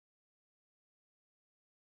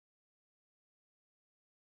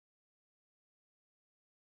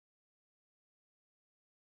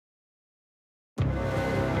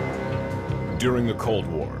During the Cold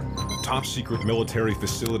War, top-secret military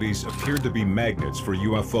facilities appeared to be magnets for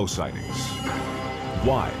UFO sightings.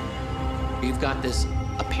 Why? You've got this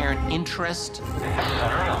apparent interest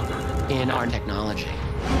in our technology.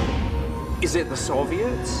 Is it the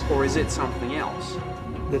Soviets, or is it something else?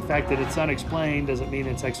 The fact that it's unexplained doesn't mean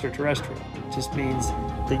it's extraterrestrial. It just means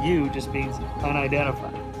the U just means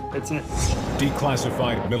unidentified. That's it.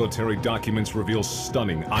 Declassified military documents reveal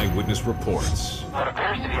stunning eyewitness reports. What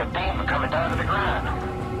appears to be a beam coming down to the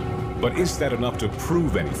ground. But is that enough to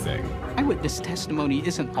prove anything? Eyewitness testimony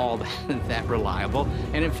isn't all that reliable,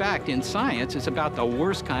 and in fact, in science, it's about the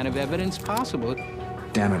worst kind of evidence possible.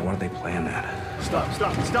 Damn it, what are they playing at? Stop.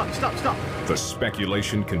 The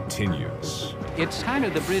speculation continues. It's kind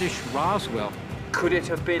of the British Roswell. Could it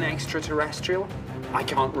have been extraterrestrial? I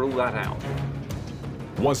can't rule that out.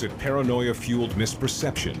 Was it paranoia-fueled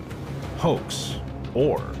misperception, hoax,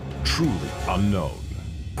 or truly unknown?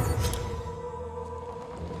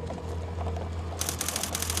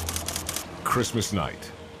 Christmas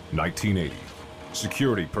night, 1980.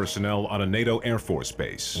 Security personnel on a NATO Air Force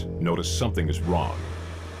base notice something is wrong.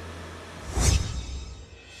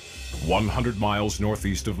 100 miles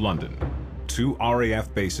northeast of London, two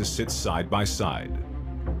RAF bases sit side by side.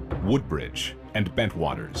 Woodbridge and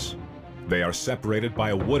Bentwaters. They are separated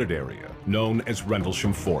by a wooded area known as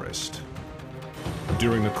Rendlesham Forest.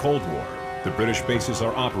 During the Cold War, the British bases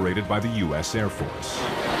are operated by the U.S. Air Force.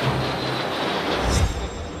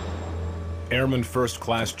 Airman First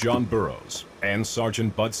Class John Burroughs and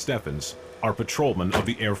Sergeant Bud Steffens are patrolmen of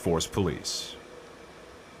the Air Force Police.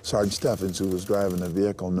 Sergeant Steffens, who was driving the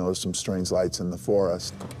vehicle, noticed some strange lights in the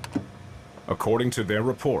forest. According to their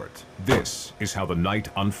report, this is how the night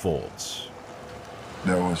unfolds.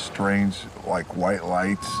 There was strange, like, white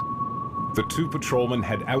lights. The two patrolmen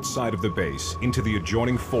head outside of the base into the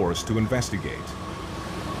adjoining forest to investigate.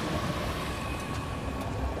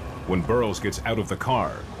 When Burroughs gets out of the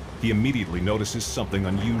car, he immediately notices something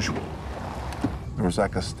unusual. There was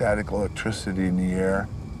like a static electricity in the air.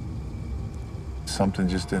 Something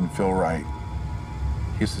just didn't feel right.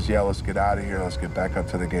 He says, yeah, let's get out of here. Let's get back up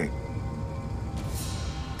to the gate.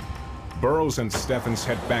 Burroughs and Steffens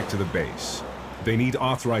head back to the base. They need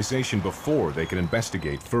authorization before they can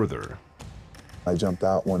investigate further. I jumped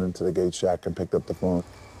out, went into the gate shack, and picked up the phone.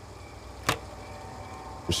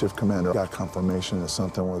 The shift commander got confirmation that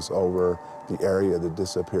something was over the area that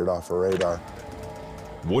disappeared off her radar.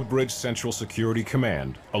 Woodbridge Central Security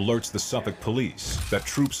Command alerts the Suffolk Police that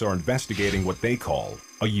troops are investigating what they call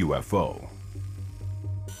a UFO.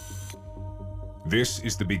 This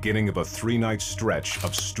is the beginning of a three-night stretch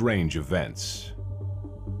of strange events.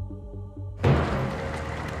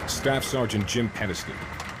 Staff Sergeant Jim Penniston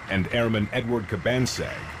and Airman Edward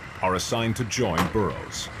Cabansag are assigned to join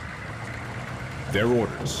Burroughs. Their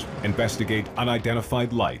orders: investigate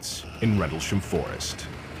unidentified lights in Rendlesham Forest.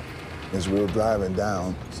 As we were driving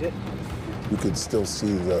down, you could still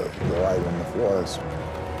see the light in the forest.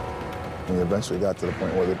 And we eventually got to the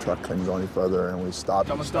point where the truck couldn't go any further, and we stopped.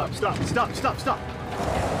 Stop.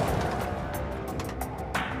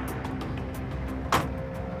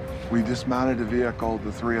 We dismounted the vehicle,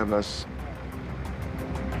 the three of us.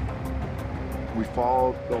 We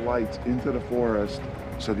followed the lights into the forest,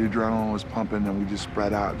 so the adrenaline was pumping, and we just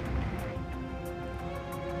spread out.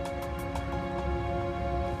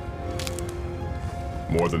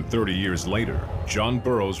 More than 30 years later, John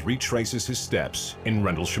Burroughs retraces his steps in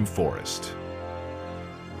Rendlesham Forest.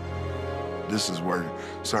 This is where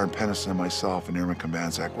Sergeant Penniston and myself and Airman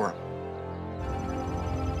Cabansag were.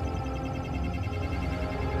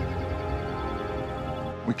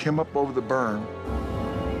 We came up over the burn.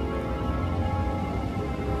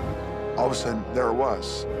 All of a sudden, there it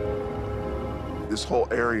was. This whole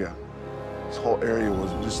area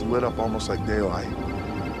was just lit up almost like daylight.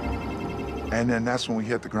 And then that's when we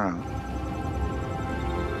hit the ground.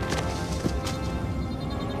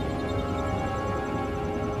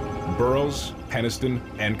 Burroughs, Penniston,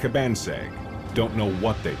 and Cabansag don't know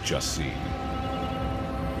what they've just seen.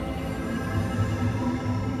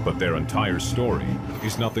 But their entire story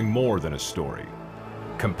is nothing more than a story.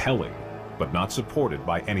 Compelling, but not supported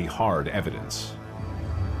by any hard evidence.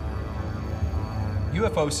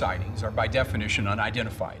 UFO sightings are by definition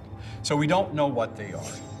unidentified, so we don't know what they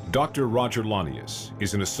are. Dr. Roger Lanius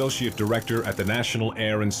is an associate director at the National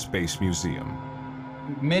Air and Space Museum.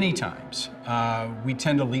 Many times, we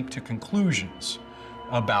tend to leap to conclusions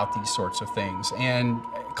about these sorts of things, and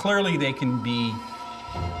clearly they can be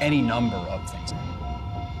any number of things.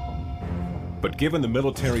 But given the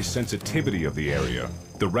military sensitivity of the area,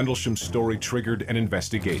 the Rendlesham story triggered an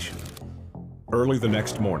investigation. Early the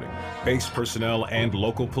next morning, base personnel and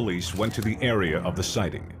local police went to the area of the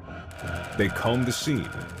sighting. They combed the scene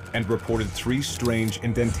and reported 3 strange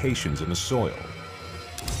indentations in the soil.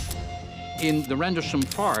 In the Rendlesham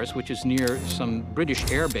Forest, which is near some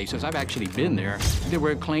British air bases, I've actually been there, there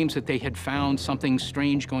were claims that they had found something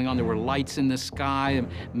strange going on. There were lights in the sky,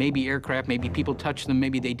 maybe aircraft, maybe people touched them,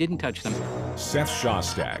 maybe they didn't touch them. Seth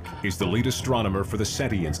Shostak is the lead astronomer for the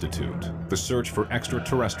SETI Institute, the search for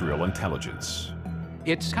extraterrestrial intelligence.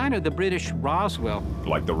 It's kind of the British Roswell.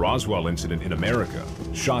 Like the Roswell incident in America,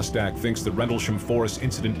 Shostak thinks the Rendlesham Forest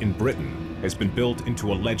incident in Britain has been built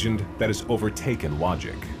into a legend that has overtaken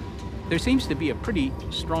logic. There seems to be a pretty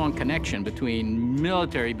strong connection between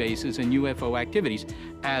military bases and UFO activities,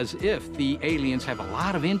 as if the aliens have a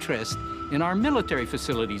lot of interest in our military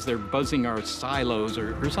facilities. They're buzzing our silos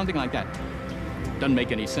or something like that. Doesn't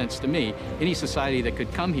make any sense to me. Any society that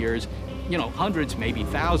could come here is, you know, hundreds, maybe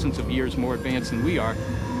thousands of years more advanced than we are.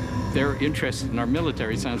 Their interest in our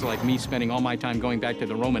military sounds like me spending all my time going back to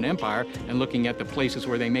the Roman Empire and looking at the places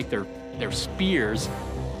where they make their spears.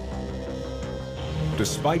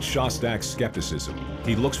 Despite Shostak's skepticism,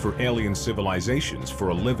 he looks for alien civilizations for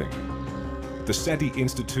a living. The SETI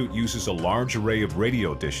Institute uses a large array of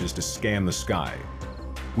radio dishes to scan the sky.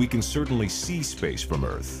 We can certainly see space from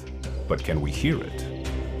Earth, but can we hear it?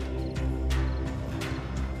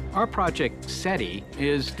 Our project, SETI,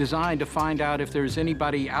 is designed to find out if there's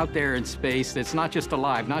anybody out there in space that's not just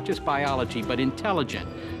alive, not just biology, but intelligent.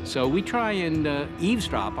 So we try and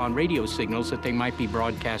eavesdrop on radio signals that they might be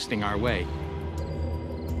broadcasting our way.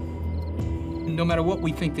 No matter what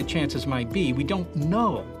we think the chances might be, we don't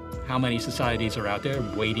know how many societies are out there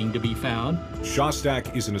waiting to be found.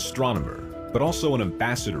 Shostak is an astronomer, but also an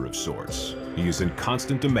ambassador of sorts. He is in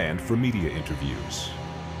constant demand for media interviews.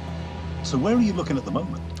 So where are you looking at the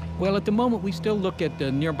moment? Well, at the moment, we still look at the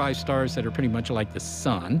nearby stars that are pretty much like the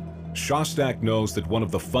sun. Shostak knows that one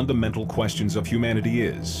of the fundamental questions of humanity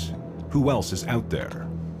is, who else is out there?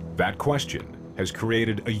 That question has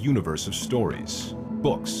created a universe of stories,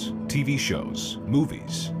 books, TV shows,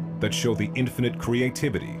 movies that show the infinite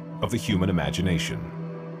creativity of the human imagination.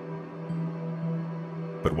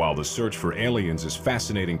 But while the search for aliens is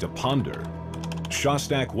fascinating to ponder,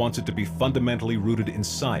 Shostak wants it to be fundamentally rooted in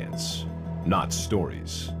science, not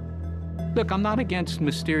stories. Look, I'm not against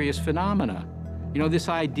mysterious phenomena. You know, this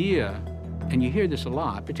idea, and you hear this a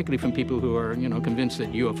lot, particularly from people who are, you know, convinced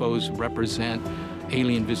that UFOs represent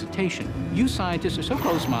alien visitation. You scientists are so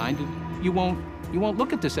close-minded, you won't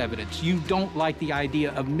look at this evidence. You don't like the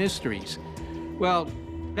idea of mysteries. Well,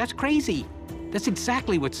 that's crazy. That's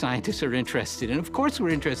exactly what scientists are interested in. Of course we're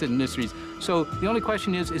interested in mysteries. So the only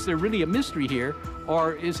question is there really a mystery here?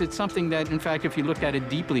 Or is it something that, in fact, if you looked at it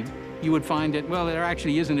deeply, you would find that, well, there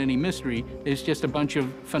actually isn't any mystery. It's just a bunch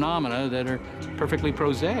of phenomena that are perfectly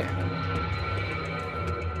prosaic.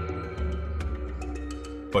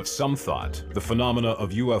 But some thought the phenomena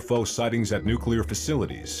of UFO sightings at nuclear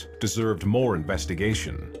facilities deserved more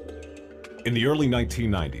investigation. In the early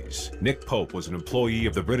 1990s, Nick Pope was an employee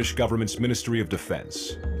of the British government's Ministry of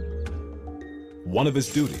Defense. One of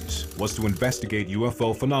his duties was to investigate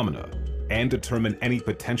UFO phenomena and determine any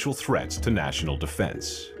potential threats to national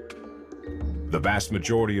defense. The vast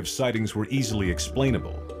majority of sightings were easily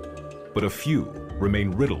explainable, but a few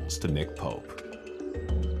remain riddles to Nick Pope.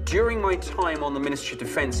 During my time on the Ministry of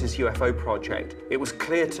Defence's UFO project, it was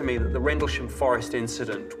clear to me that the Rendlesham Forest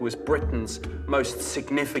incident was Britain's most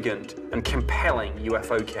significant and compelling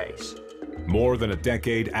UFO case. More than a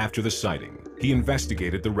decade after the sighting, he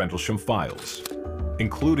investigated the Rendlesham files,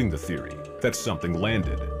 including the theory that something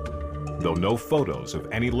landed, though no photos of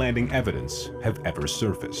any landing evidence have ever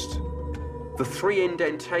surfaced. The 3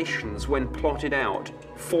 indentations, when plotted out,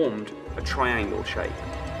 formed a triangle shape.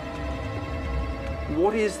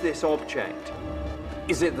 What is this object?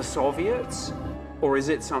 Is it the Soviets, or is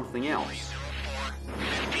it something else?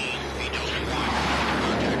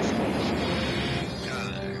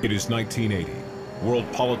 It is 1980. World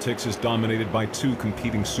politics is dominated by 2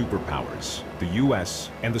 competing superpowers, the US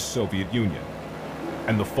and the Soviet Union.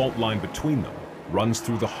 And the fault line between them runs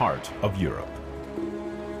through the heart of Europe.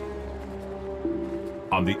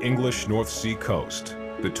 On the English North Sea coast,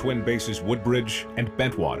 the twin bases Woodbridge and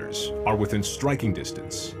Bentwaters are within striking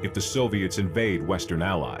distance if the Soviets invade Western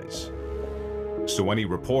allies. So any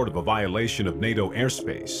report of a violation of NATO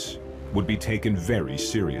airspace would be taken very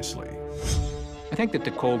seriously. I think that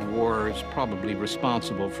the Cold War is probably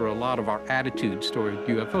responsible for a lot of our attitudes toward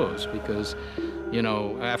UFOs because, you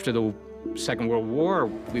know, after the Second World War,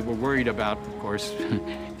 we were worried about, of course,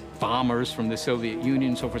 bombers from the Soviet Union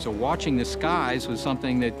and so forth. So watching the skies was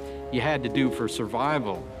something that you had to do for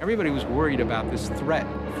survival. Everybody was worried about this threat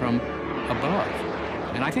from above.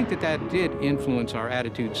 And I think that that did influence our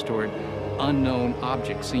attitudes toward unknown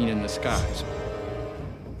objects seen in the skies.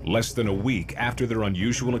 Less than a week after their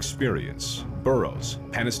unusual experience, Burroughs,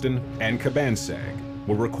 Peniston, and Cabansag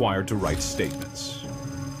were required to write statements.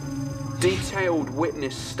 Detailed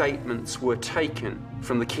witness statements were taken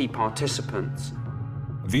from the key participants.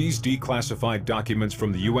 These declassified documents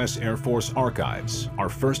from the U.S. Air Force archives are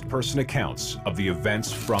first-person accounts of the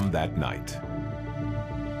events from that night.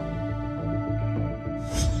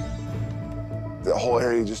 The whole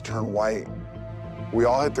area just turned white. We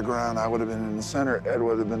all hit the ground. I would have been in the center. Ed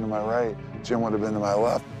would have been to my right. Jim would have been to my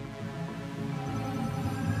left.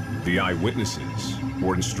 The eyewitnesses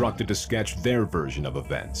were instructed to sketch their version of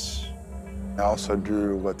events. I also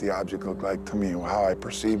drew what the object looked like to me, how I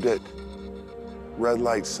perceived it. Red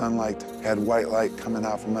light, sunlight, had white light coming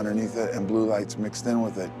out from underneath it and blue lights mixed in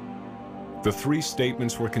with it. The three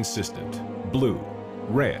statements were consistent: blue,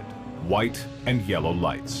 red, white, and yellow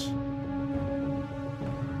lights.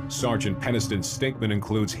 Sergeant Peniston's statement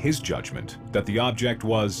includes his judgment that the object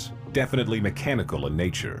was definitely mechanical in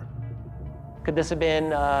nature. Could this have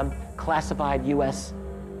been classified U.S.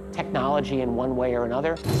 technology in one way or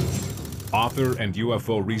another? Author and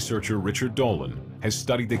UFO researcher Richard Dolan has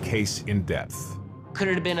studied the case in depth. Could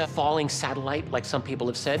it have been a falling satellite, like some people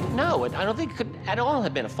have said? No, I don't think it could at all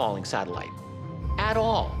have been a falling satellite. At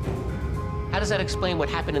all. How does that explain what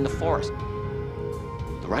happened in the forest?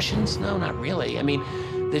 The Russians? No, not really. I mean,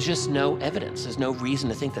 there's just no evidence. There's no reason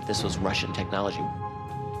to think that this was Russian technology.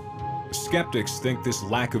 Skeptics think this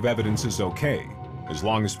lack of evidence is okay, as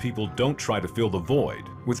long as people don't try to fill the void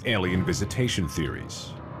with alien visitation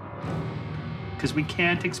theories. Because we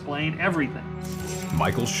can't explain everything.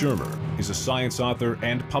 Michael Shermer is a science author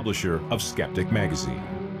and publisher of Skeptic magazine.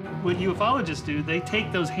 What ufologists do, they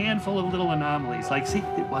take those handful of little anomalies, like, see,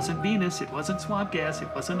 it wasn't Venus, it wasn't swamp gas, it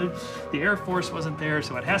wasn't the Air Force wasn't there,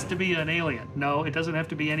 so it has to be an alien. No, it doesn't have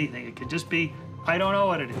to be anything. It could just be, I don't know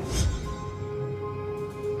what it is.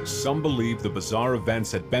 Some believe the bizarre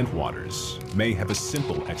events at Bentwaters may have a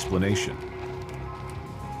simple explanation: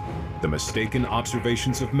 the mistaken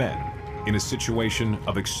observations of men in a situation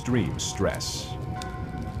of extreme stress.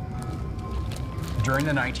 During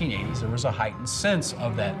the 1980s, there was a heightened sense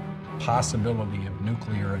of that possibility of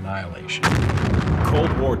nuclear annihilation.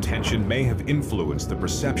 Cold War tension may have influenced the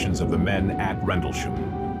perceptions of the men at Rendlesham.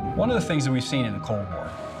 One of the things that we've seen in the Cold War,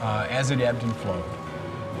 as it ebbed and flowed,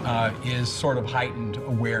 is sort of heightened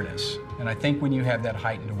awareness. And I think when you have that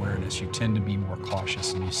heightened awareness, you tend to be more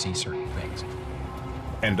cautious and you see certain things.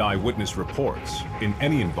 And eyewitness reports, in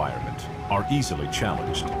any environment, are easily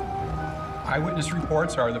challenged. Eyewitness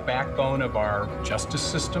reports are the backbone of our justice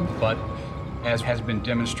system, but as has been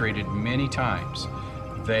demonstrated many times,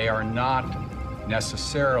 they are not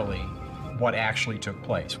necessarily what actually took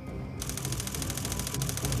place.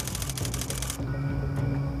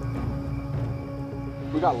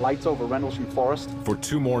 We got lights over Rendlesham Forest. For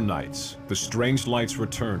 2 more nights, the strange lights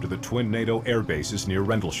returned to the twin NATO air bases near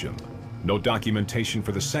Rendlesham. No documentation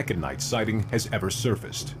for the second night sighting has ever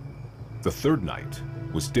surfaced. The third night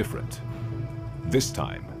was different. This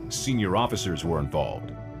time, senior officers were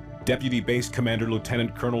involved. Deputy Base Commander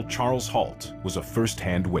Lieutenant Colonel Charles Halt was a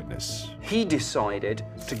first-hand witness. He decided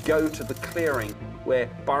to go to the clearing where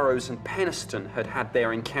Burroughs and Peniston had had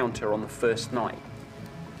their encounter on the first night.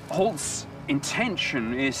 Halt's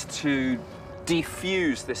intention is to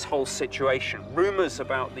defuse this whole situation. Rumors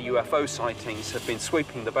about the UFO sightings have been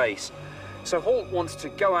sweeping the base. So Halt wants to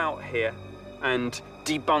go out here and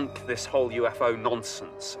debunk this whole UFO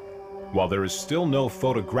nonsense. While there is still no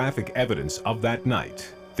photographic evidence of that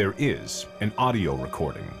night, there is an audio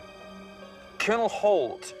recording. Colonel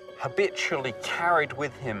Halt habitually carried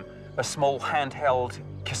with him a small handheld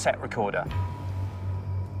cassette recorder.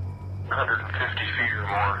 150 feet or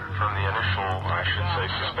more from the initial, I should say,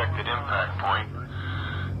 suspected impact point.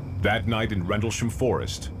 That night in Rendlesham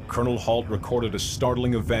Forest, Colonel Halt recorded a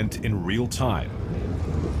startling event in real time.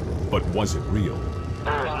 But was it real?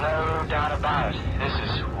 There's no doubt about it. This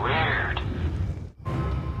is weird.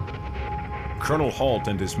 Colonel Halt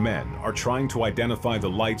and his men are trying to identify the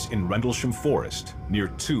lights in Rendlesham Forest near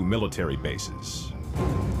 2 military bases.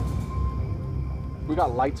 We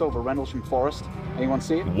got lights over Rendlesham Forest. Anyone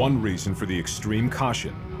see it? One reason for the extreme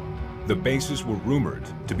caution: the bases were rumored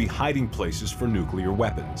to be hiding places for nuclear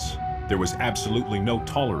weapons. There was absolutely no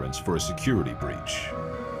tolerance for a security breach.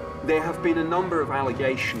 There have been a number of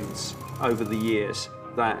allegations over the years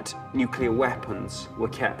that nuclear weapons were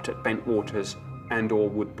kept at Bentwaters and/or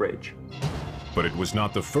Woodbridge. But it was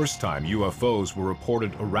not the first time UFOs were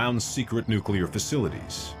reported around secret nuclear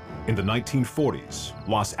facilities. In the 1940s,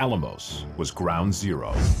 Los Alamos was ground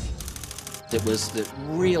zero. It was the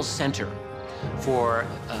real center for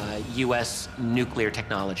U.S. nuclear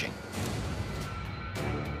technology.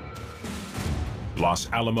 Los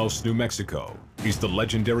Alamos, New Mexico is the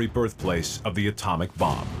legendary birthplace of the atomic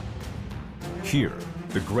bomb. Here,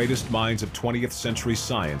 the greatest minds of 20th century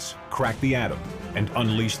science cracked the atom and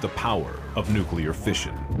unleashed the power of nuclear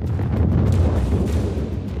fission.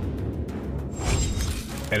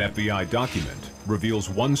 An FBI document reveals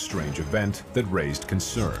one strange event that raised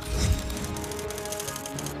concern.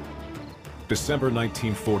 December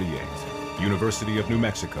 1948, University of New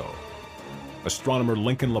Mexico. Astronomer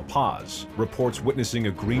Lincoln La Paz reports witnessing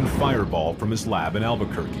a green fireball from his lab in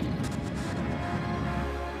Albuquerque.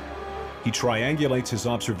 He triangulates his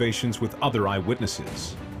observations with other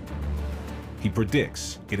eyewitnesses. He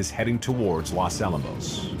predicts it is heading towards Los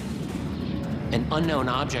Alamos. An unknown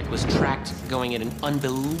object was tracked going at an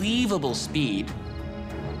unbelievable speed.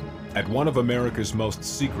 At one of America's most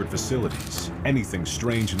secret facilities, anything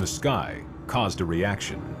strange in the sky caused a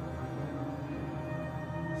reaction.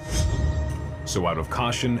 So out of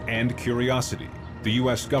caution and curiosity, the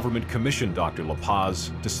U.S. government commissioned Dr. La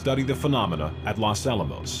Paz to study the phenomena at Los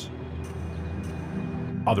Alamos.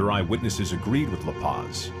 Other eyewitnesses agreed with La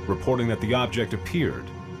Paz, reporting that the object appeared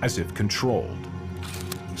as if controlled.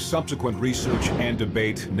 Subsequent research and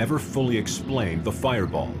debate never fully explained the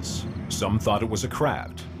fireballs. Some thought it was a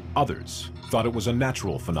craft, others thought it was a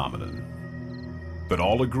natural phenomenon. But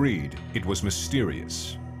all agreed it was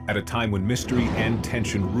mysterious, at a time when mystery and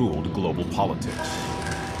tension ruled global politics.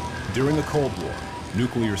 During the Cold War,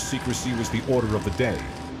 nuclear secrecy was the order of the day.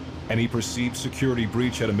 Any perceived security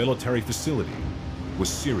breach at a military facility was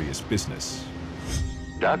serious business.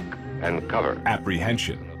 Duck and cover.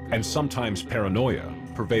 Apprehension and sometimes paranoia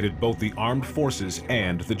pervaded both the armed forces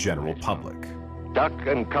and the general public. Duck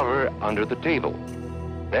and cover under the table.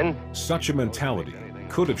 Then, such a mentality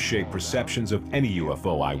could have shaped perceptions of any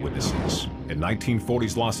UFO eyewitnesses in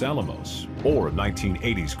 1940s Los Alamos or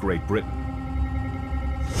 1980s Great Britain.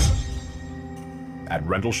 At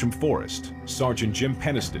Rendlesham Forest, Sergeant Jim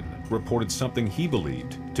Peniston reported something he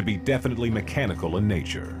believed to be definitely mechanical in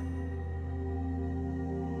nature.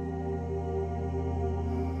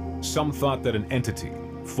 Some thought that an entity,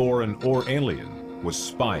 foreign or alien, was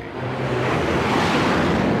spying.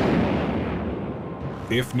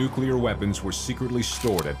 If nuclear weapons were secretly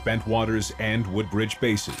stored at Bentwaters and Woodbridge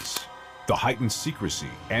bases, the heightened secrecy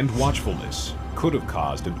and watchfulness could have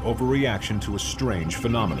caused an overreaction to a strange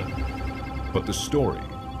phenomenon. But the story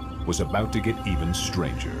was about to get even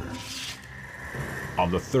stranger.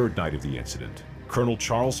 On the third night of the incident, Colonel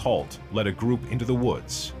Charles Halt led a group into the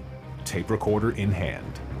woods, tape recorder in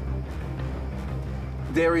hand.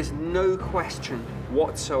 There is no question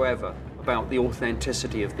whatsoever about the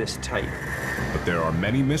authenticity of this tape. But there are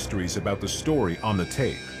many mysteries about the story on the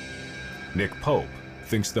tape. Nick Pope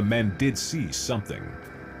thinks the men did see something.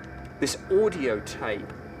 This audio tape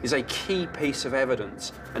is a key piece of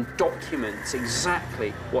evidence and documents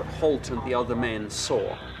exactly what Holt and the other men saw.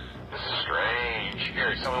 This is strange.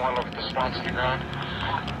 Here, someone want to look at the spots on the ground?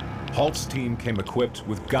 Halt's team came equipped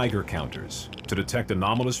with Geiger counters to detect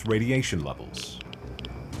anomalous radiation levels.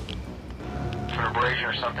 Some abrasion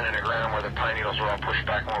or something in the ground where the pine needles are all pushed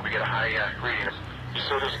back when we get a high reading.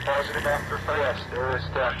 So there's positive after effect? Yes, there is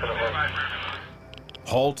definitely.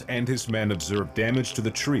 Halt and his men observed damage to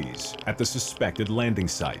the trees at the suspected landing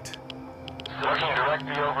site. Looking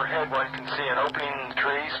directly overhead, one can see an opening in the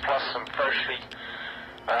trees, plus some freshly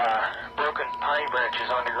broken pine branches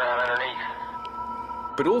on the ground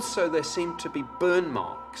underneath. But also there seemed to be burn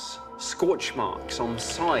marks, scorch marks on the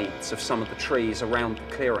sides of some of the trees around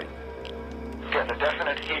the clearing. Getting a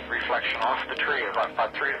definite heat reflection off the tree,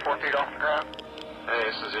 about 3 to 4 feet off the ground. Hey,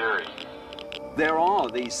 this is eerie. There are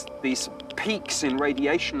these peaks in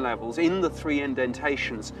radiation levels in the three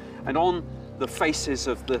indentations and on the faces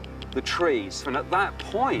of the trees. And at that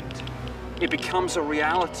point, it becomes a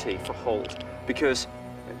reality for Holt because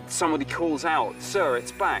somebody calls out, "Sir,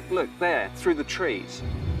 it's back. Look there, through the trees."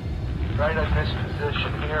 Right at this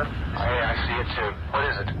position here. I see it too. What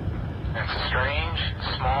is it? It's a strange,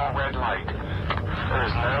 small red light.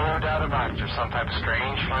 There's no doubt about it. There's some type of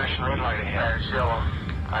strange flashing red light ahead. It's yellow.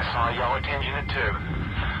 I saw a yellow tinge in it too.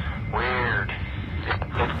 Weird.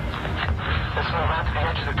 Let's move out to the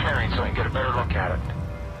edge of the clearing so we can get a better look at it.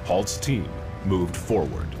 Halt's team moved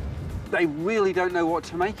forward. They really don't know what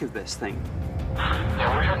to make of this thing.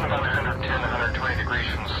 Yeah, we're heading about 110 to 120 degrees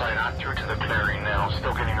from the site out through to the clearing now.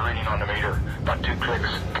 Still getting a reading on the meter. About 2 clicks.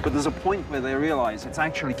 But there's a point where they realize it's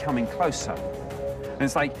actually coming closer. And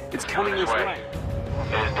it's like, it's coming this way.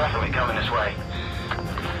 It is definitely coming this way.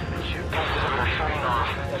 Pieces of it are shooting off.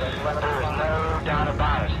 There is no doubt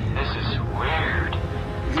about it. This is weird.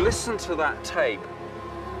 You listen to that tape,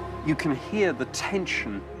 you can hear the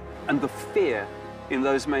tension and the fear in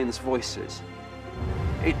those men's voices.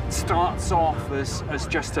 It starts off as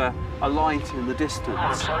just a light in the distance.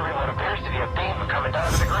 I'm observing what appears to be a beam coming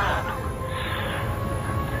down to the ground.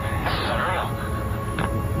 This is unreal.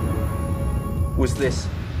 Was this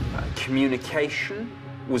communication?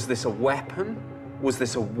 Was this a weapon? Was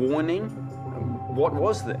this a warning? What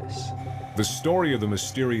was this? The story of the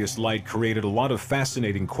mysterious light created a lot of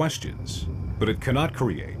fascinating questions, but it cannot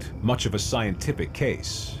create much of a scientific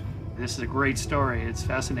case. This is a great story. It's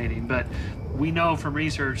fascinating, but we know from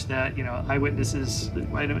research that, you know, eyewitness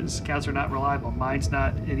accounts are not reliable. Mine's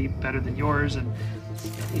not any better than yours, and,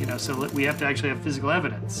 you know, so we have to actually have physical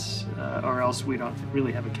evidence, or else we don't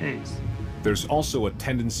really have a case. There's also a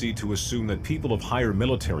tendency to assume that people of higher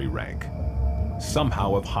military rank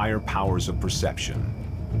somehow have higher powers of perception.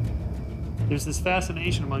 There's this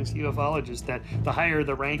fascination amongst ufologists that the higher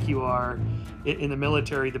the rank you are in the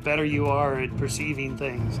military, the better you are at perceiving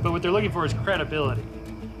things. But what they're looking for is credibility.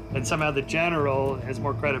 And somehow the general has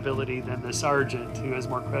more credibility than the sergeant, who has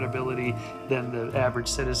more credibility than the average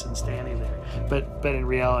citizen standing there. But in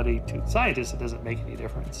reality, to scientists, it doesn't make any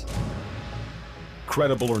difference.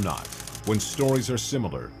 Credible or not, when stories are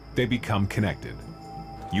similar, they become connected.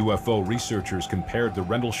 UFO researchers compared the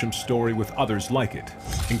Rendlesham story with others like it,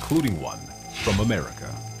 including one from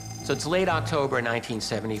America. So it's late October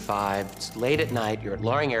 1975. It's late at night. You're at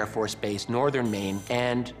Loring Air Force Base, northern Maine,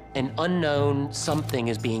 and an unknown something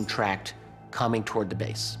is being tracked coming toward the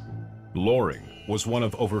base. Loring was one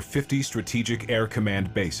of over 50 Strategic Air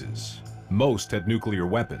Command bases. Most had nuclear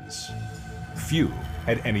weapons. Few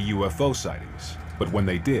had any UFO sightings, but when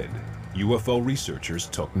they did, UFO researchers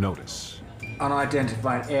took notice.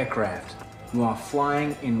 Unidentified aircraft who are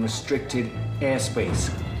flying in restricted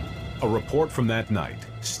airspace. A report from that night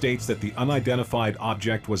states that the unidentified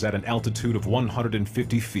object was at an altitude of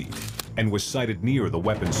 150 feet and was sighted near the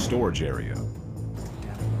weapons storage area.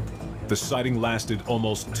 The sighting lasted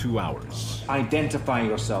almost 2 hours. Identify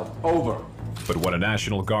yourself. Over. But when a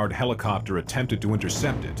National Guard helicopter attempted to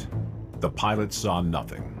intercept it, the pilot saw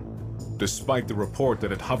nothing. Despite the report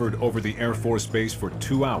that it hovered over the Air Force Base for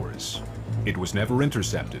 2 hours, it was never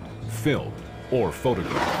intercepted, filmed, or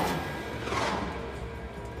photographed.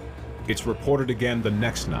 It's reported again the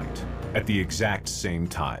next night, at the exact same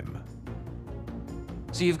time.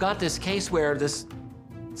 So you've got this case where this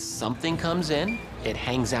something comes in, it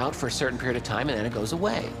hangs out for a certain period of time, and then it goes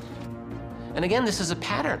away. And again, this is a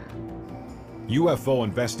pattern. UFO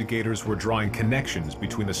investigators were drawing connections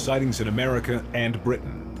between the sightings in America and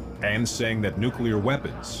Britain, and saying that nuclear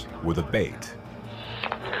weapons were the bait.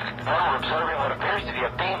 We're observing what appears to be a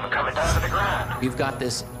beam coming down to the ground. We've got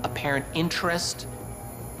this apparent interest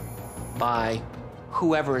by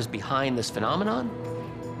whoever is behind this phenomenon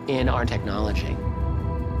in our technology.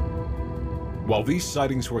 While these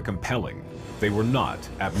sightings were compelling, they were not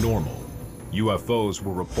abnormal. UFOs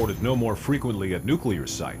were reported no more frequently at nuclear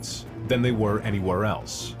sites than they were anywhere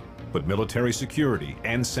else. But military security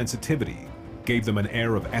and sensitivity gave them an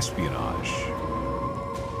air of espionage.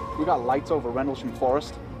 We got lights over Rendlesham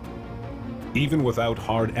Forest. Even without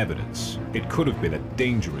hard evidence, it could have been a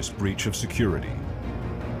dangerous breach of security.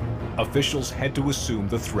 Officials had to assume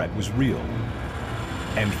the threat was real.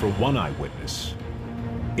 And for one eyewitness,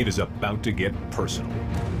 it is about to get personal.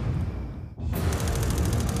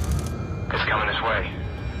 It's coming this way.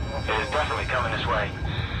 It is definitely coming this way.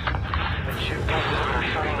 Pieces of it are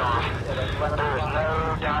shooting off. There is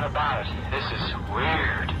no doubt about it. This is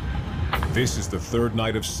weird. This is the third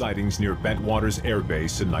night of sightings near Bentwaters Air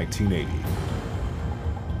Base in 1980.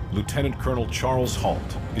 Lieutenant Colonel Charles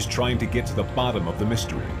Halt is trying to get to the bottom of the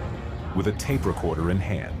mystery with a tape recorder in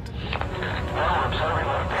hand. We're observing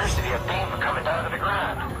what appears to be a beam coming down to the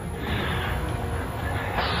ground.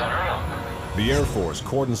 This is unreal. The Air Force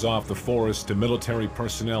cordons off the forest to military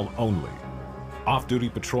personnel only. Off-duty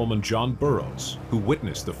patrolman John Burroughs, who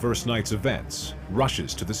witnessed the first night's events,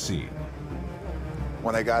 rushes to the scene.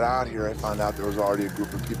 When I got out here, I found out there was already a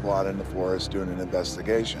group of people out in the forest doing an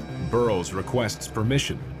investigation. Burroughs requests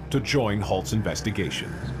permission to join Halt's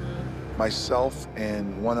investigation. Myself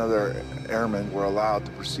and one other airman were allowed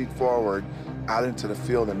to proceed forward out into the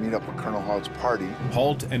field and meet up with Colonel Halt's party.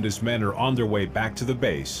 Halt and his men are on their way back to the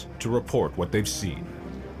base to report what they've seen.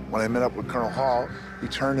 When I met up with Colonel Halt, he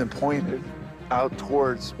turned and pointed out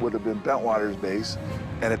towards what would have been Bentwaters Base,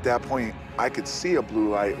 and at that point, I could see a blue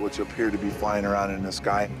light which appeared to be flying around in the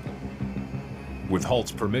sky. With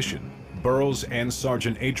Halt's permission, Burroughs and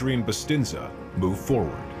Sergeant Adrian Bustinza move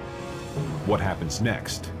forward. What happens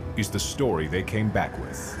next is the story they came back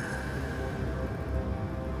with.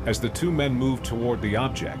 As the two men move toward the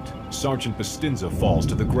object, Sergeant Bustinza falls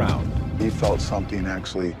to the ground. He felt something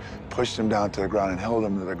actually pushed him down to the ground and held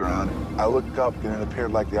him to the ground. I looked up and it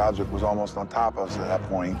appeared like the object was almost on top of us at that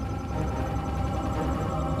point.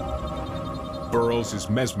 Burroughs is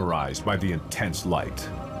mesmerized by the intense light.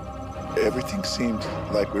 Everything seemed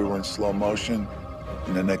like we were in slow motion,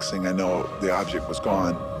 and the next thing I know, the object was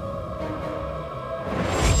gone.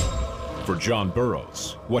 For John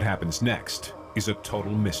Burroughs, what happens next is a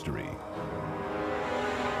total mystery.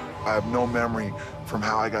 I have no memory from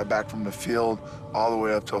how I got back from the field all the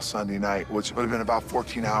way up till Sunday night, which would have been about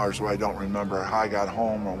 14 hours where I don't remember how I got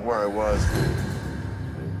home or where I was.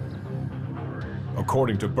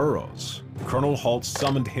 According to Burroughs, Colonel Halt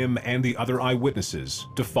summoned him and the other eyewitnesses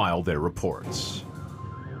to file their reports.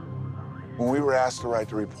 When we were asked to write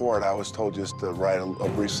the report, I was told just to write a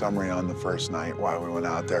brief summary on the first night while we went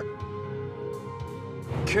out there.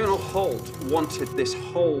 Colonel Halt wanted this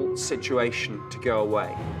whole situation to go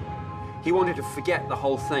away. He wanted to forget the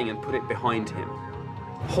whole thing and put it behind him.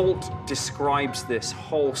 Halt describes this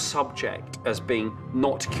whole subject as being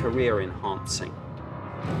not career-enhancing.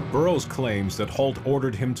 Burroughs claims that Halt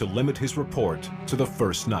ordered him to limit his report to the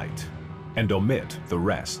first night and omit the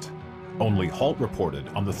rest. Only Halt reported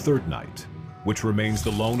on the third night, which remains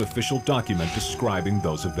the lone official document describing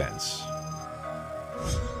those events.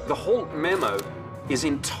 The Halt memo is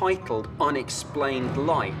entitled Unexplained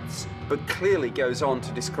Lights, but clearly goes on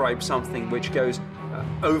to describe something which goes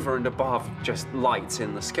over and above just lights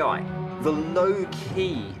in the sky. The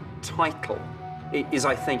low-key title is,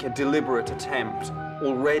 I think, a deliberate attempt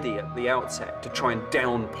already at the outset to try and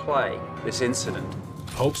downplay this incident.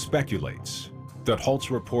 Pope speculates that Halt's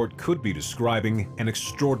report could be describing an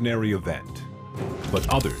extraordinary event, but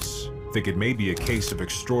others think it may be a case of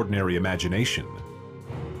extraordinary imagination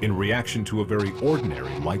in reaction to a very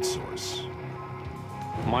ordinary light source.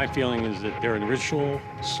 My feeling is that their original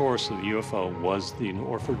source of the UFO was the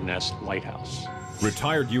Orford Ness Lighthouse.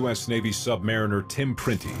 Retired U.S. Navy submariner Tim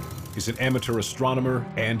Printy is an amateur astronomer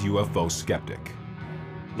and UFO skeptic.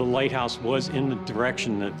 The lighthouse was in the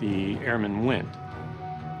direction that the airmen went.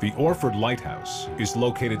 The Orford Lighthouse is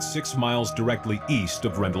located 6 miles directly east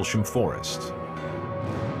of Rendlesham Forest.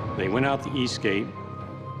 They went out the east gate,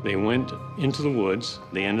 they went into the woods,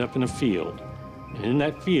 they ended up in a field. And in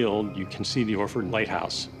that field, you can see the Orford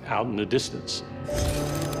Lighthouse out in the distance.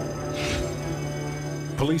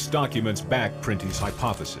 Police documents back Printy's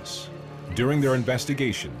hypothesis. During their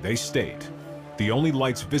investigation, they state the only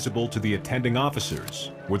lights visible to the attending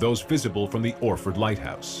officers were those visible from the Orford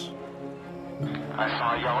Lighthouse. I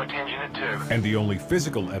saw a yellow tinge in it too. And the only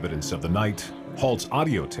physical evidence of the night, Halt's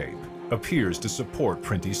audio tape, appears to support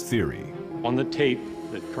Printy's theory. On the tape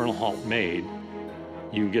that Colonel Halt made,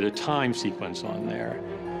 you get a time sequence on there.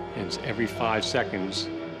 And it's every 5 seconds.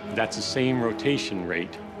 That's the same rotation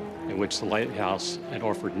rate at which the lighthouse at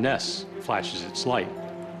Orford Ness flashes its light.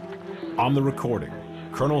 On the recording,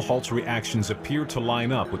 Colonel Halt's reactions appear to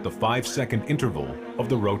line up with the 5-second interval of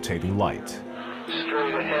the rotating light.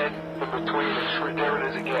 Straight ahead, in between, and there it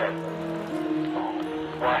is again.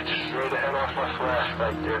 Watch, straight ahead off my flash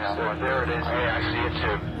right there. So there it is. Hey, I see it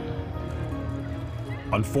too.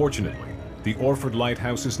 Unfortunately, the Orford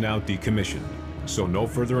Lighthouse is now decommissioned, so no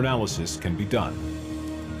further analysis can be done.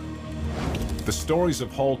 The stories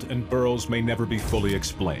of Halt and Burroughs may never be fully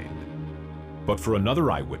explained. But for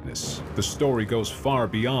another eyewitness, the story goes far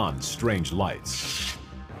beyond strange lights.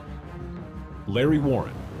 Larry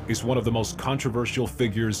Warren is one of the most controversial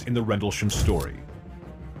figures in the Rendlesham story.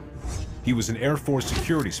 He was an Air Force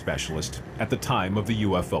security specialist at the time of the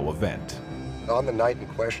UFO event. On the night in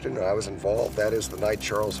question, I was involved. That is the night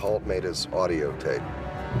Charles Halt made his audio tape.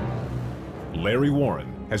 Larry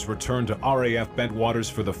Warren has returned to RAF Bentwaters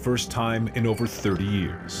for the first time in over 30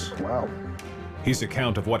 years. Wow. His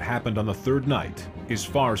account of what happened on the third night is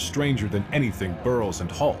far stranger than anything Burroughs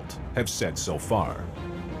and Halt have said so far.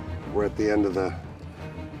 We're at the end of the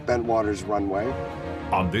Bentwaters runway.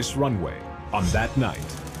 On this runway, on that night,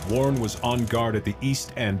 Warren was on guard at the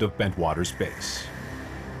east end of Bentwaters Base.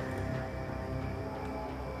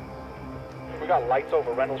 We got lights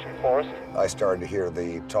over Rendlesham Forest. I started to hear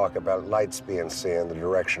the talk about lights being seen in the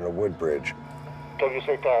direction of Woodbridge.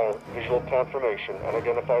 Visual confirmation,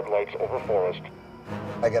 unidentified lights over forest.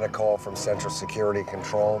 I get a call from Central Security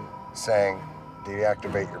Control saying,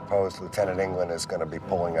 deactivate your post. Lieutenant England is going to be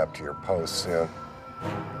pulling up to your post soon.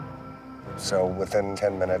 So within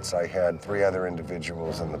 10 minutes, I had 3 other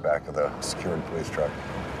individuals in the back of the secured police truck.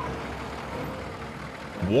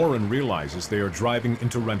 Warren realizes they are driving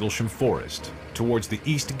into Rendlesham Forest, towards the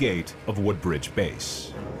east gate of Woodbridge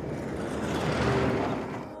Base.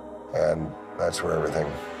 And that's where everything,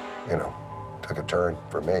 took a turn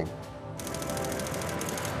for me.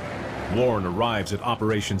 Warren arrives at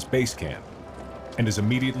Operations Base Camp and is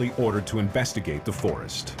immediately ordered to investigate the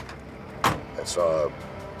forest. I saw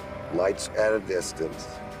lights at a distance.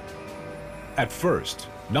 At first,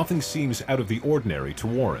 nothing seems out of the ordinary to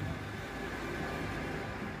Warren.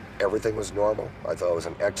 Everything was normal. I thought it was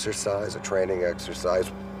an exercise, a training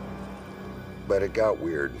exercise. But it got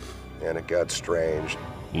weird, and it got strange.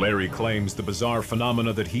 Larry claims the bizarre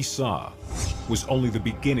phenomena that he saw was only the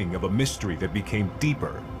beginning of a mystery that became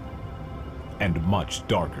deeper and much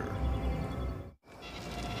darker.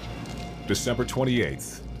 December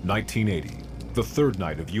 28th, 1980, the third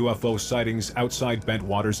night of UFO sightings outside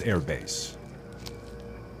Bentwaters Air Base.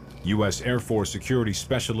 U.S. Air Force Security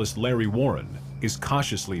Specialist Larry Warren is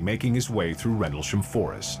cautiously making his way through Rendlesham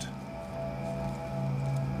Forest.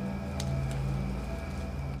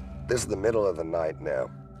 This is the middle of the night now.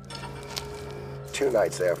 2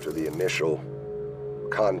 nights after the initial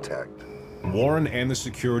contact. Warren and the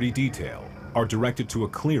security detail are directed to a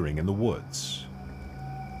clearing in the woods.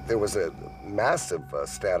 There was a massive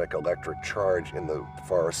static electric charge in the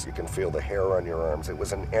forest. You can feel the hair on your arms. It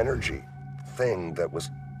was an energy thing that was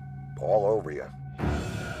all over you.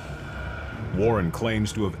 Warren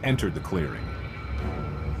claims to have entered the clearing.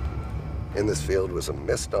 In this field was a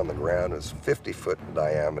mist on the ground. It was 50 foot in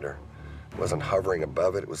diameter. It wasn't hovering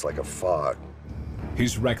above it. It was like a fog.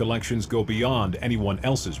 His recollections go beyond anyone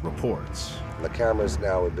else's reports. The cameras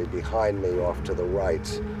now would be behind me off to the right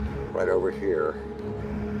over here,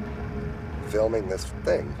 filming this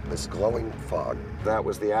thing, this glowing fog. That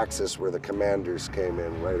was the axis where the commanders came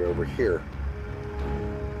in, right over here.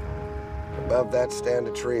 Above that stand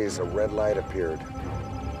of trees, a red light appeared.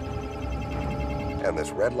 And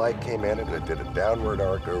this red light came in and it did a downward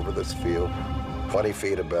arc over this field, 20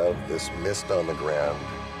 feet above this mist on the ground,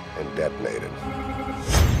 and detonated.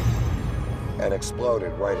 And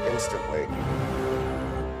exploded right instantly.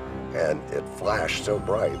 And it flashed so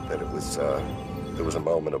bright that it was, there was a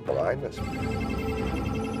moment of blindness.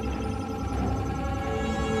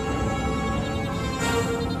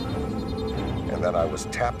 And then I was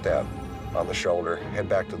tapped out on the shoulder, head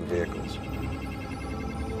back to the vehicles.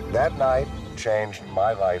 That night changed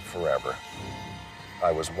my life forever.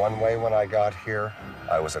 I was one way when I got here.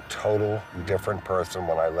 I was a total different person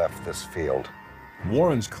when I left this field.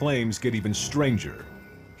 Warren's claims get even stranger.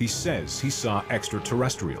 He says he saw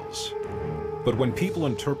extraterrestrials. But when people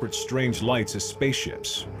interpret strange lights as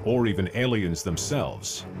spaceships, or even aliens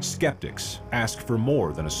themselves, skeptics ask for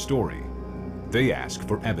more than a story. They ask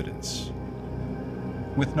for evidence.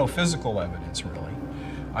 With no physical evidence, really,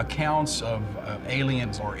 accounts of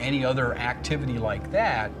aliens or any other activity like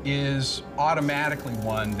that is automatically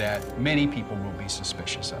one that many people will be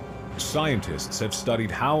suspicious of. Scientists have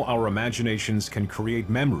studied how our imaginations can create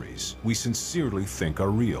memories we sincerely think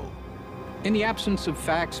are real. In the absence of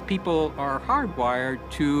facts, people are hardwired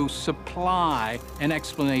to supply an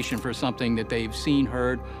explanation for something that they've seen,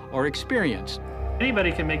 heard, or experienced.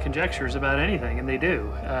 Anybody can make conjectures about anything, and they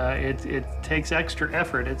do. It takes extra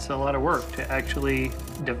effort. It's a lot of work to actually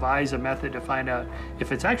devise a method to find out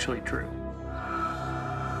if it's actually true.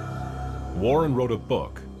 Warren wrote a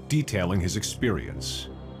book detailing his experience,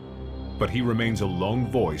 but he remains a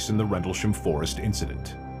lone voice in the Rendlesham Forest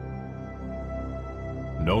incident.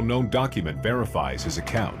 No known document verifies his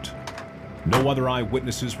account. No other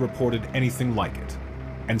eyewitnesses reported anything like it,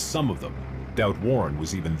 and some of them doubt Warren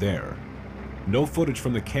was even there. No footage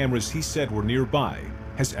from the cameras he said were nearby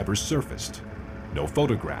has ever surfaced. No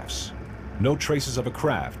photographs, no traces of a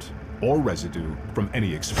craft or residue from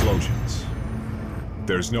any explosions.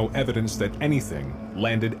 There's no evidence that anything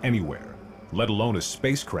landed anywhere, let alone a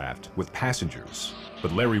spacecraft with passengers.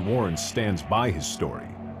 But Larry Warren stands by his story,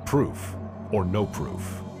 proof or no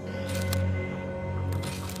proof.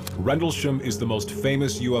 Rendlesham is the most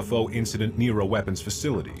famous UFO incident near a weapons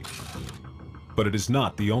facility, but it is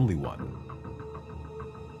not the only one.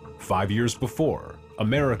 5 years before,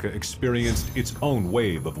 America experienced its own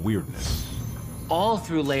wave of weirdness. All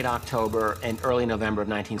through late October and early November of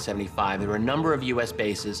 1975, there were a number of U.S.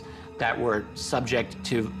 bases that were subject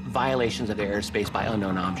to violations of their airspace by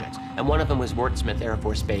unknown objects. And one of them was Wurtsmith Air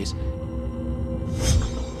Force Base.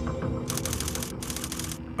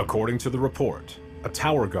 According to the report, a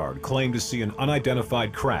tower guard claimed to see an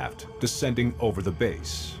unidentified craft descending over the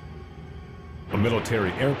base. A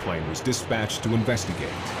military airplane was dispatched to investigate.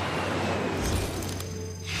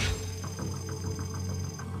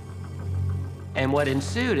 And what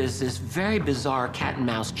ensued is this very bizarre cat and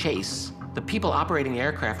mouse chase. The people operating the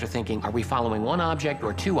aircraft are thinking, are we following one object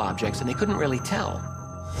or two objects? And they couldn't really tell.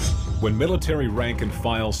 When military rank and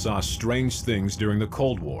file saw strange things during the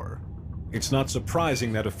Cold War, it's not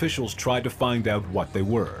surprising that officials tried to find out what they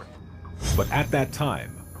were. But at that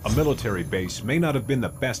time, a military base may not have been the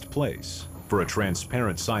best place for a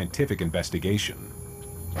transparent scientific investigation.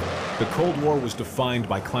 The Cold War was defined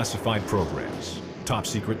by classified programs,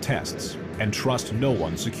 top-secret tests, and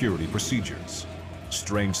trust-no-one security procedures.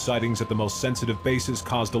 Strange sightings at the most sensitive bases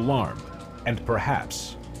caused alarm and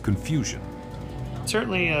perhaps confusion.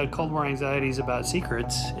 Certainly, Cold War anxieties about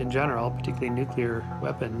secrets in general, particularly nuclear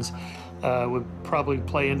weapons, would probably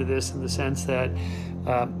play into this in the sense that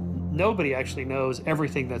nobody actually knows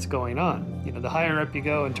everything that's going on. You know, the higher up you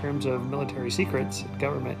go in terms of military secrets,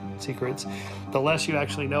 government secrets, the less you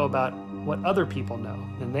actually know about what other people know,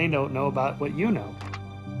 and they don't know about what you know.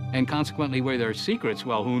 And consequently, where there are secrets,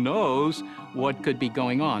 well, who knows what could be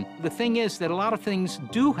going on. The thing is that a lot of things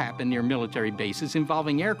do happen near military bases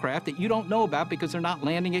involving aircraft that you don't know about because they're not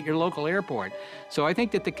landing at your local airport. So I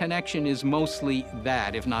think that the connection is mostly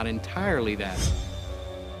that, if not entirely that.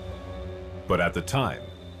 But at the time,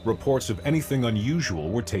 reports of anything unusual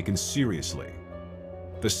were taken seriously.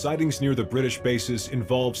 The sightings near the British bases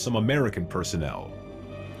involved some American personnel,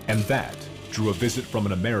 and that drew a visit from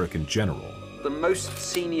an American general. The most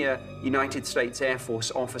senior United States Air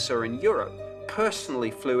Force officer in Europe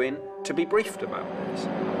personally flew in to be briefed about this.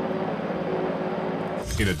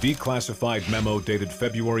 In a declassified memo dated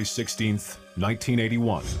February 16,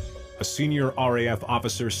 1981, a senior RAF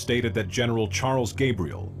officer stated that General Charles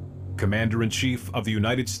Gabriel, Commander-in-Chief of the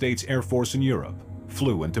United States Air Force in Europe,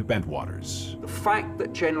 flew into Bentwaters. The fact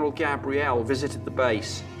that General Gabriel visited the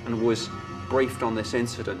base and was briefed on this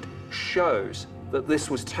incident shows that this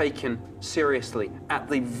was taken seriously at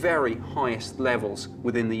the very highest levels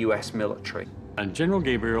within the US military. And General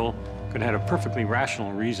Gabriel could have had a perfectly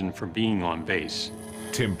rational reason for being on base.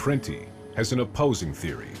 Tim Printy has an opposing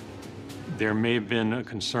theory. There may have been a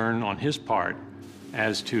concern on his part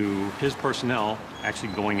as to his personnel actually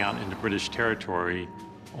going out into British territory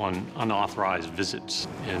on unauthorized visits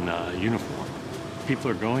in uniform.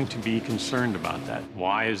 People are going to be concerned about that.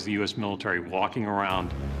 Why is the US military walking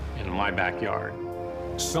around in my backyard?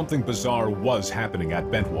 Something bizarre was happening at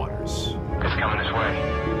Bentwaters. It's coming this way.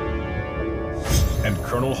 And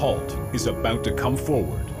Colonel Halt is about to come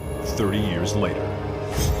forward 30 years later.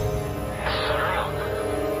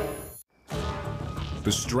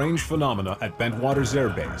 The strange phenomena at Bentwaters Air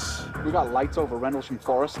Base We got lights over Rendlesham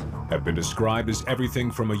Forest. have been described as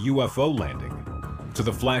everything from a UFO landing to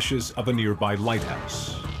the flashes of a nearby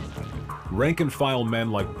lighthouse. Rank-and-file men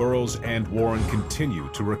like Burroughs and Warren continue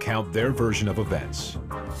to recount their version of events.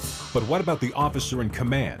 But what about the officer in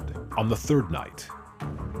command on the third night?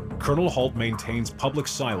 Colonel Halt maintains public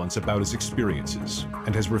silence about his experiences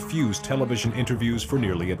and has refused television interviews for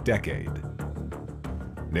nearly a decade.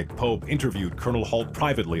 Nick Pope interviewed Colonel Halt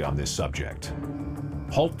privately on this subject.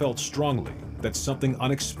 Halt felt strongly that something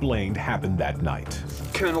unexplained happened that night.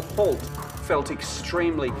 Colonel Halt felt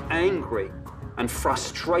extremely angry and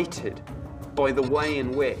frustrated by the way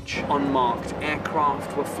in which unmarked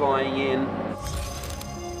aircraft were flying in.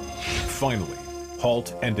 Finally,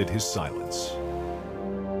 Halt ended his silence.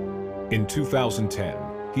 In 2010,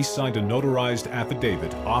 he signed a notarized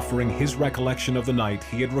affidavit offering his recollection of the night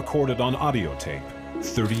he had recorded on audio tape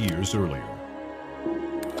 30 years earlier.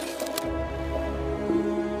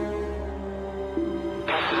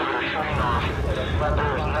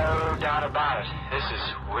 There's no doubt about it. This is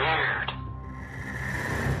weird.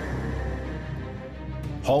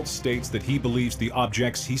 Halt states that he believes the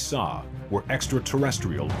objects he saw were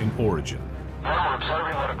extraterrestrial in origin. Now we're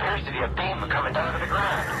observing what appears to be a beam coming down to the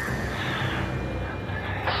ground.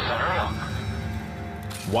 This is unreal.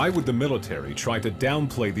 Why would the military try to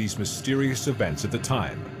downplay these mysterious events at the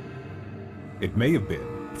time? It may have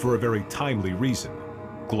been for a very timely reason: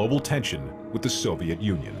 global tension with the Soviet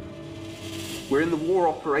Union. We're in the War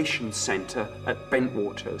Operations Center at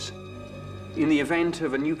Bentwaters. In the event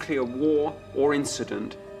of a nuclear war or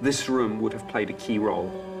incident, this room would have played a key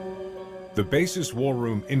role. The base's war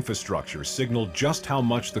room infrastructure signaled just how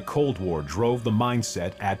much the Cold War drove the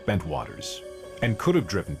mindset at Bentwaters and could have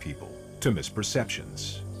driven people to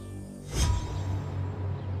misperceptions.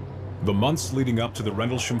 The months leading up to the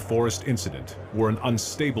Rendlesham Forest incident were an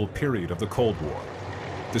unstable period of the Cold War.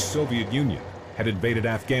 The Soviet Union had invaded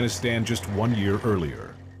Afghanistan just 1 year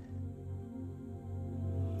earlier.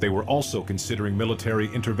 They were also considering military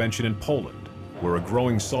intervention in Poland, where a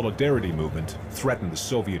growing solidarity movement threatened the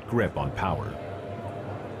Soviet grip on power.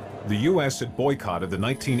 The U.S. had boycotted the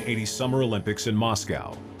 1980 Summer Olympics in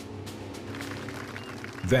Moscow.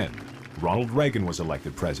 Then, Ronald Reagan was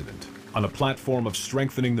elected president on a platform of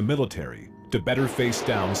strengthening the military to better face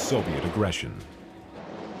down Soviet aggression.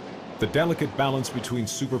 The delicate balance between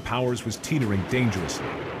superpowers was teetering dangerously.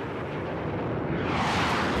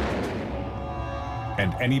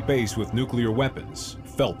 And any base with nuclear weapons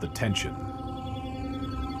felt the tension.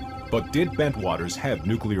 But did Bentwaters have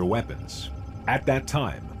nuclear weapons? At that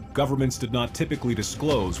time, governments did not typically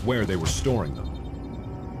disclose where they were storing them.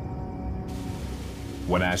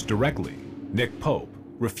 When asked directly, Nick Pope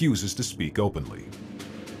refuses to speak openly.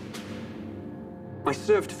 I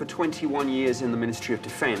served for 21 years in the Ministry of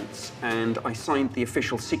Defense, and I signed the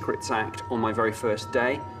Official Secrets Act on my very first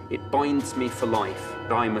day. It binds me for life.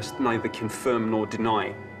 I must neither confirm nor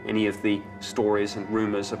deny any of the stories and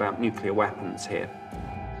rumors about nuclear weapons here.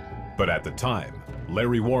 But at the time,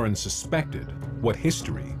 Larry Warren suspected what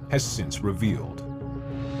history has since revealed.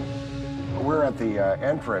 We're at the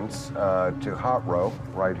entrance to Hot Row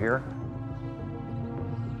right here.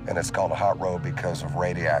 And it's called a hot row because of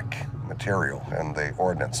radiac material and the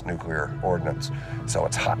ordnance, nuclear ordnance. So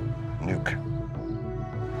it's hot, nuke.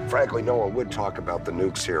 Frankly, no one would talk about the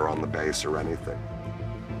nukes here on the base or anything.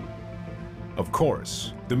 Of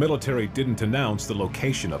course, the military didn't announce the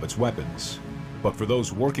location of its weapons. But for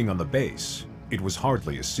those working on the base, it was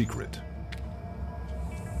hardly a secret.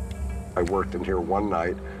 I worked in here one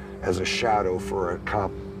night as a shadow for a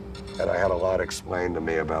cop, and I had a lot explained to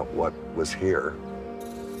me about what was here.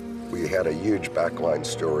 We had a huge backline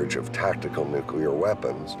storage of tactical nuclear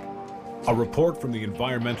weapons. A report from the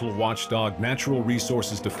environmental watchdog Natural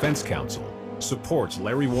Resources Defense Council supports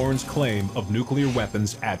Larry Warren's claim of nuclear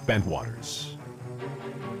weapons at Bentwaters.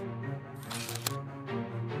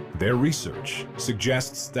 Their research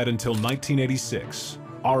suggests that until 1986,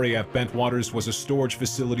 RAF Bentwaters was a storage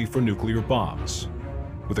facility for nuclear bombs,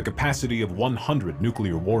 with a capacity of 100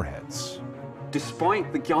 nuclear warheads.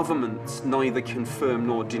 Despite the government's neither confirm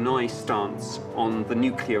nor deny stance on the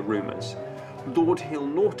nuclear rumors, Lord Hill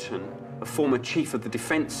Norton, a former chief of the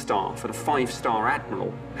defense staff and a 5-star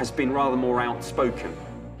admiral, has been rather more outspoken.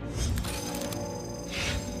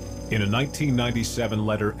 In a 1997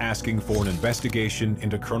 letter asking for an investigation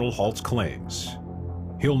into Colonel Halt's claims,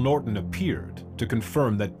 Hill Norton appeared to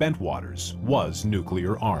confirm that Bentwaters was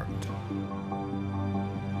nuclear armed.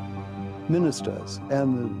 Ministers,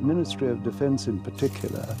 and the Ministry of Defense in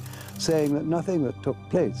particular, saying that nothing that took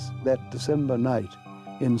place that December night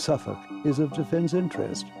in Suffolk is of defense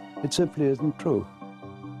interest. It simply isn't true.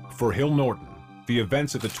 For Hill Norton, the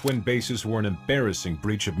events at the twin bases were an embarrassing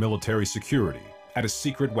breach of military security at a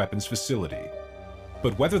secret weapons facility.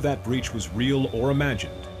 But whether that breach was real or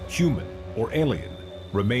imagined, human or alien,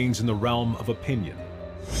 remains in the realm of opinion.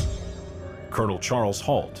 Colonel Charles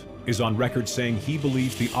Halt is on record saying he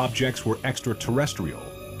believes the objects were extraterrestrial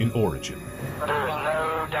in origin. There's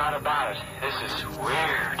no doubt about it. This is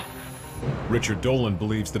weird. Richard Dolan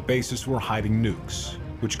believes the bases were hiding nukes,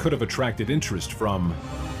 which could have attracted interest from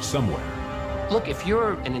somewhere. Look, if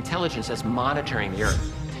you're an intelligence that's monitoring the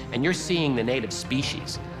Earth, and you're seeing the native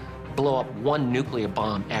species blow up one nuclear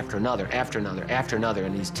bomb after another, after another, after another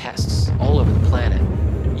in these tests all over the planet,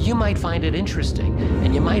 you might find it interesting,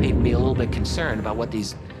 and you might even be a little bit concerned about what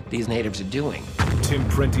these natives are doing. Tim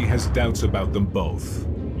Prenti has doubts about them both.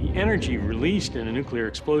 The energy released in a nuclear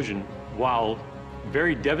explosion, while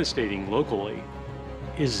very devastating locally,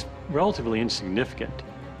 is relatively insignificant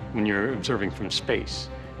when you're observing from space.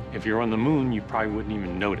 If you're on the moon, you probably wouldn't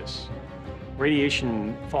even notice.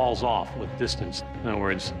 Radiation falls off with distance. In other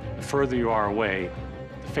words, the further you are away,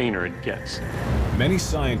 the fainter it gets. Many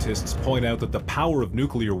scientists point out that the power of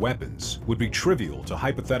nuclear weapons would be trivial to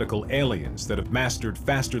hypothetical aliens that have mastered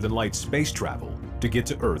faster-than-light space travel to get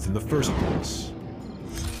to Earth in the first place.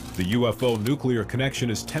 The UFO nuclear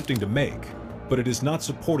connection is tempting to make, but it is not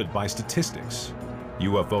supported by statistics.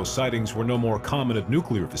 UFO sightings were no more common at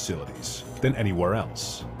nuclear facilities than anywhere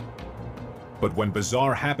else. But when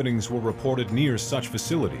bizarre happenings were reported near such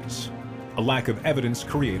facilities, a lack of evidence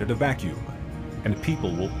created a vacuum, and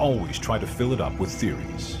people will always try to fill it up with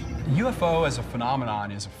theories. UFO as a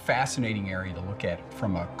phenomenon is a fascinating area to look at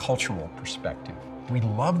from a cultural perspective. We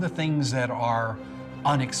love the things that are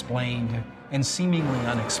unexplained and seemingly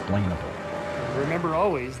unexplainable. Remember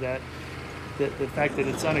always that the fact that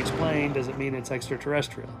it's unexplained doesn't mean it's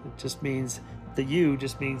extraterrestrial. It just means the U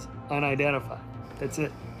just means unidentified. That's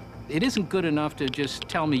it. It isn't good enough to just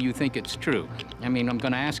tell me you think it's true. I mean, I'm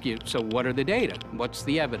going to ask you, so what are the data? What's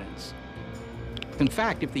the evidence? In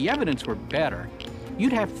fact, if the evidence were better,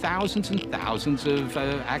 you'd have thousands and thousands of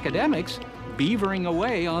academics beavering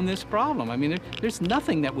away on this problem. I mean, there's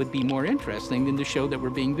nothing that would be more interesting than to show that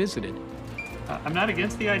we're being visited. I'm not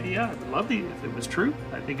against the idea. I would love if it was true.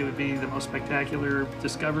 I think it would be the most spectacular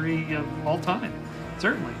discovery of all time,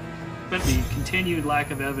 certainly. But the continued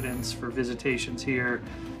lack of evidence for visitations here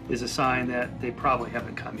is a sign that they probably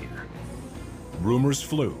haven't come here. Rumors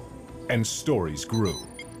flew, and stories grew.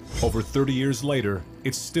 Over 30 years later,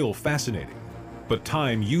 it's still fascinating, but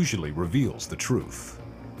time usually reveals the truth.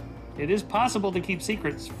 It is possible to keep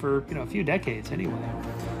secrets for, a few decades anyway.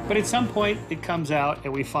 But at some point, it comes out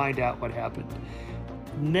and we find out what happened.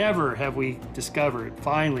 Never have we discovered,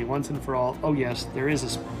 finally, once and for all, oh yes, there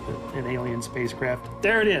is an alien spacecraft.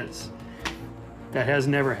 There it is. That has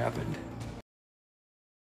never happened.